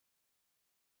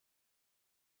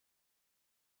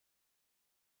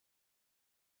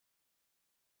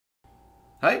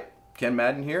Hi, Ken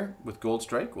Madden here with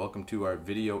Goldstrike. Welcome to our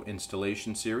video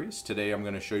installation series. Today I'm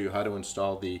going to show you how to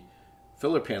install the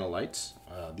filler panel lights.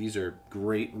 These are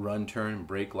great run, turn,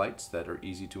 brake lights that are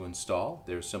easy to install.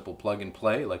 They're simple plug and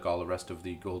play like all the rest of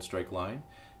the Goldstrike line,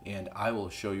 and I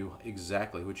will show you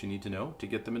exactly what you need to know to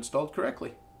get them installed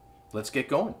correctly. Let's get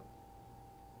going.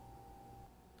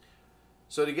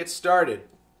 So to get started,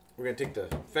 we're going to take the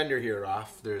fender here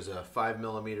off. There's a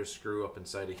 5mm screw up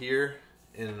inside of here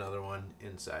and another one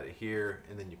inside of here,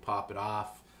 and then you pop it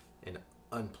off and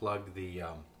unplug the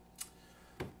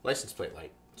license plate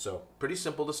light. So pretty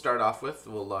simple to start off with.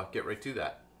 We'll get right to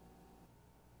that.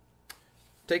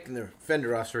 Taking the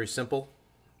fender off is very simple.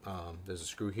 There's a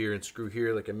screw here and screw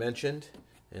here like I mentioned,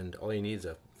 and all you need is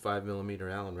a 5mm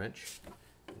Allen wrench.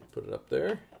 Put it up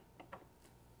there.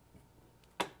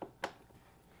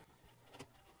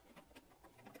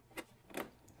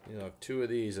 You know, two of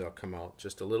these that'll come out.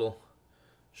 Just a little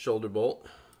shoulder bolt.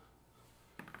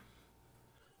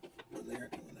 One there,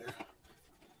 one there.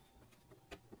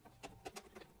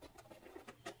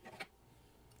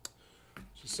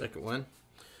 Just the second one.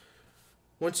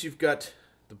 Once you've got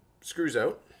the screws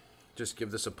out, just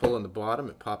give this a pull on the bottom.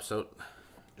 It pops out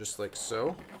just like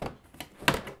so.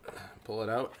 Pull it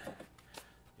out,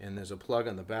 and there's a plug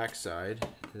on the back side.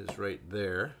 It is right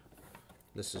there.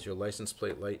 This is your license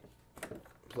plate light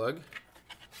plug.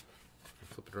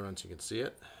 Flip it around so you can see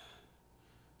it.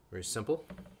 Very simple.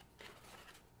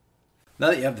 Now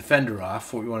that you have the fender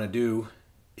off, what we want to do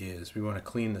is we want to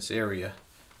clean this area.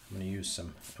 I'm going to use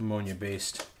some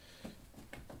ammonia-based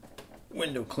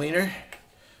window cleaner.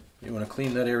 You want to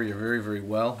clean that area very, very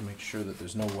well. Make sure that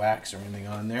there's no wax or anything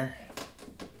on there.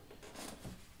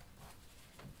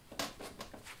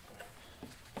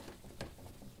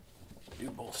 Do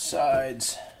both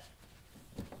sides.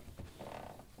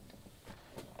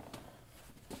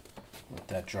 Let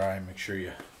that dry. Make sure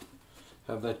you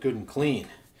have that good and clean.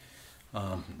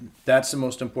 That's the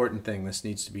most important thing. This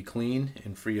needs to be clean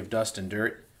and free of dust and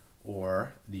dirt,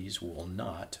 or these will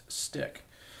not stick.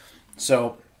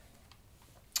 So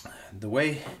the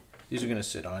way these are going to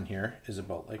sit on here is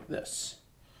about like this.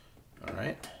 All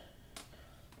right.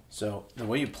 So the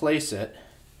way you place it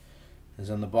is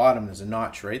on the bottom. There's a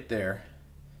notch right there.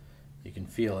 You can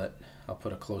feel it. I'll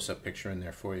put a close-up picture in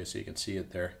there for you so you can see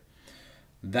it there.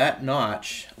 That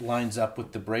notch lines up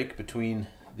with the break between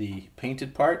the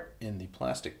painted part and the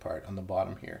plastic part on the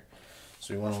bottom here.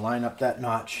 So you want to line up that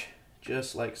notch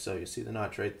just like so. You see the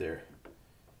notch right there.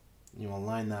 You want to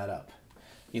line that up.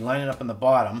 You line it up on the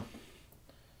bottom,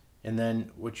 and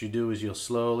then what you do is you'll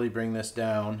slowly bring this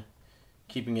down,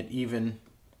 keeping it even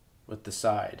with the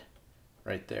side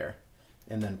right there,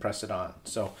 and then press it on.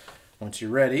 So once you're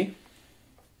ready,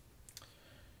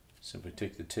 simply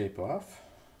take the tape off.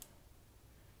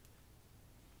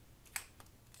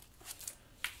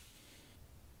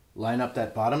 Line up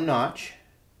that bottom notch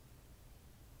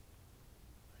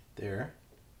right there.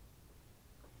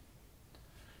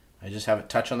 I just have it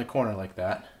touch on the corner like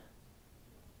that.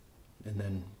 And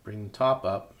then bring the top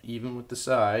up even with the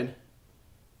side.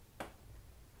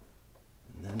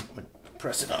 And then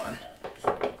press it on.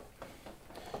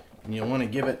 And you'll want to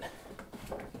give it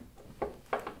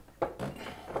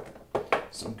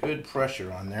some good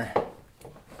pressure on there.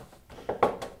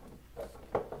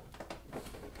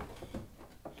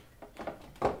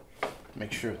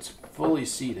 Make sure it's fully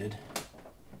seated.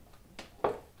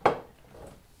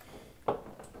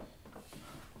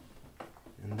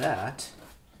 And that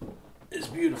is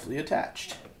beautifully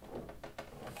attached.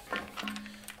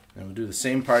 And we'll do the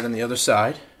same part on the other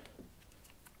side.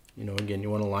 You know, again, you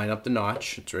want to line up the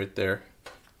notch. It's right there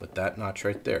with that notch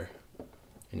right there.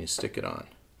 And you stick it on.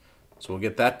 So we'll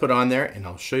get that put on there, and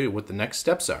I'll show you what the next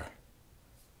steps are.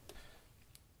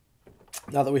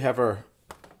 Now that we have our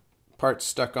parts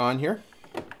stuck on here,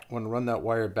 you want to run that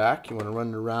wire back. You want to run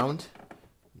it around.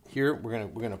 Here we're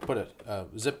gonna put a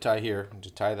zip tie here to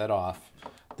tie that off.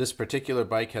 This particular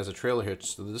bike has a trailer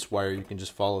hitch, so this wire you can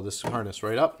just follow this harness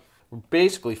right up. We're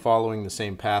basically following the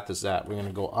same path as that. We're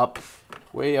gonna go up,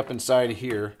 way up inside of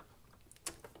here,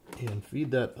 and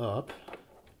feed that up.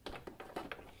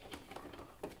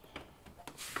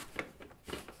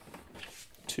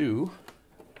 To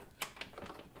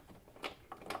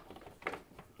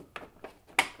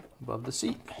above the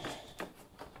seat.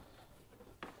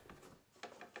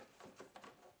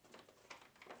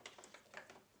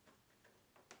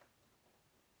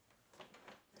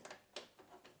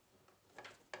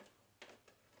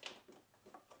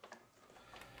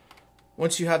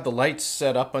 Once you have the lights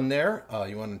set up on there,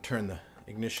 you want to turn the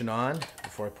ignition on.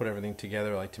 Before I put everything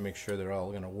together, I like to make sure they're all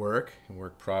going to work and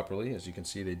work properly. As you can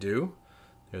see, they do.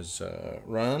 There's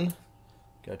run,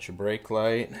 Got your brake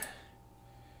light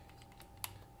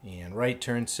and right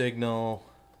turn signal,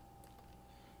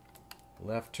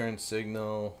 left turn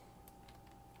signal,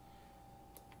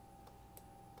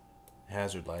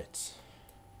 hazard lights.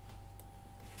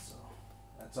 So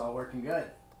that's all working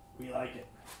good. We like it.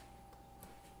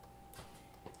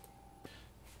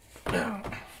 All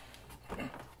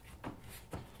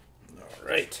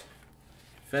right,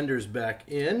 fender's back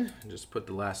in. Just put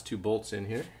the last 2 bolts in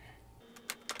here.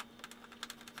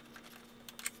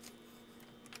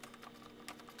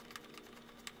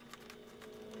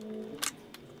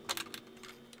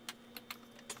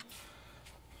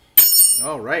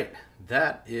 All right,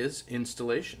 that is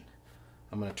installation.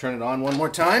 I'm going to turn it on one more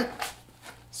time,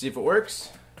 see if it works.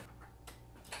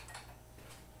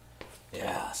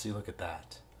 Yeah, see, look at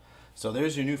that. So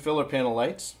there's your new filler panel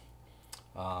lights.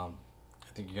 I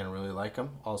think you're going to really like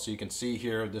them. Also, you can see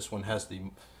here, this one has the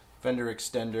fender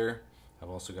extender. I've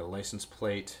also got a license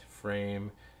plate,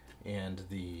 frame, and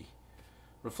the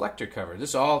reflector cover.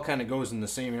 This all kind of goes in the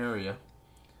same area,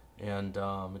 and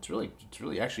it's really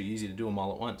actually easy to do them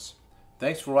all at once.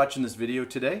 Thanks for watching this video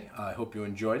today. I hope you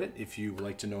enjoyed it. If you would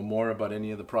like to know more about any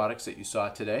of the products that you saw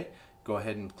today, go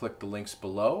ahead and click the links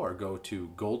below or go to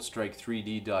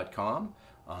goldstrike3d.com.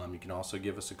 You can also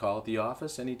give us a call at the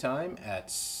office anytime at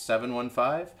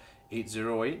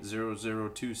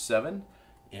 715-808-0027,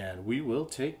 and we will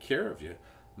take care of you.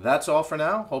 That's all for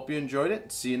now. Hope you enjoyed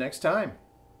it. See you next time.